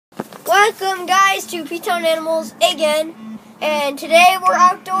Welcome guys to P-Town Animals again, and today we're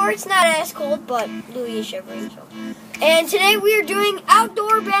outdoors. It's not as cold, but Louie is shivering. And today we are doing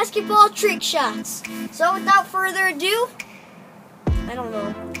outdoor basketball trick shots. So without further ado, I don't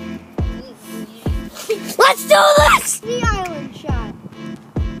know. Let's do this! The island shot.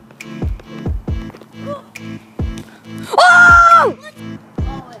 Oh!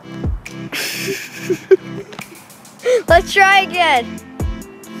 Let's try again.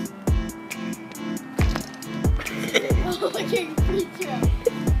 No-looking creature.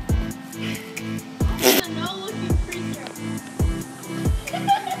 This is a no-looking creature.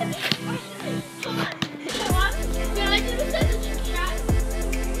 Come on. Can I do this as a trick shot?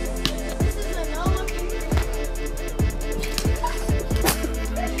 This is a no-looking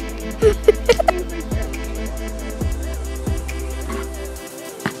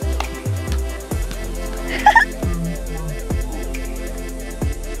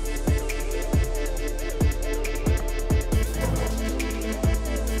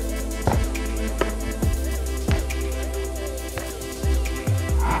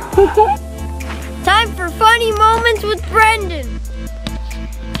Time for funny moments with Brendan.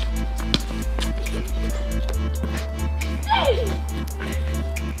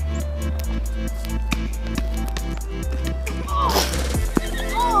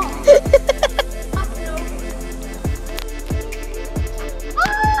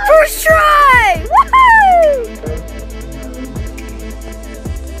 First try!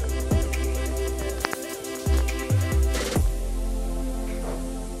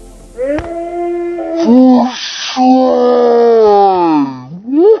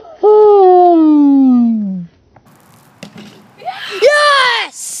 Woohoo!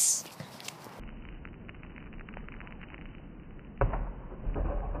 Yes!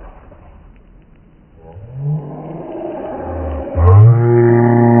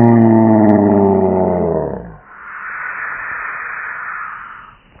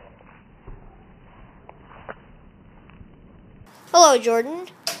 Hello, Jordan.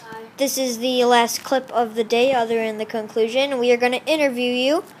 Hi. This is the last clip of the day, other than the conclusion. We are going to interview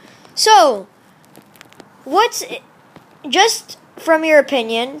you. So, just from your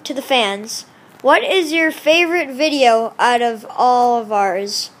opinion to the fans, what is your favorite video out of all of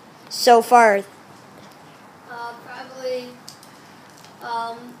ours so far? Probably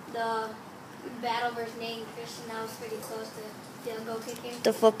the battle versus Nate and Christian. That was pretty close to field goal kicking.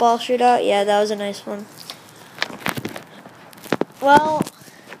 The football shootout? Yeah, that was a nice one. Well,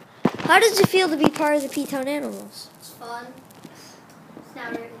 how does it feel to be part of the P-Town Animals? It's fun. It's not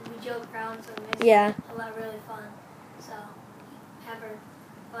really, we joke around, so it makes Yeah. it a lot really fun. So have a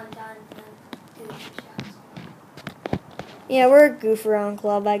fun time and do the trick shots. Yeah, we're a goof around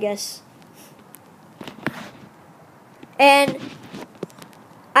club, I guess. And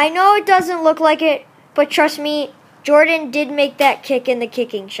I know it doesn't look like it, but trust me, Jordan did make that kick in the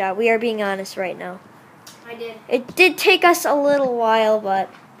kicking shot. We are being honest right now. I did. It did take us a little while, but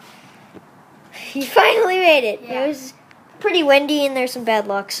he finally made it. Yeah. It was pretty windy and there's some bad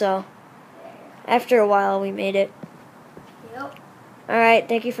luck, so after a while we made it. Yep. All right,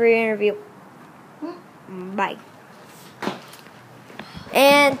 thank you for your interview. Bye.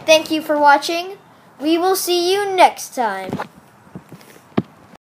 And thank you for watching. We will see you next time.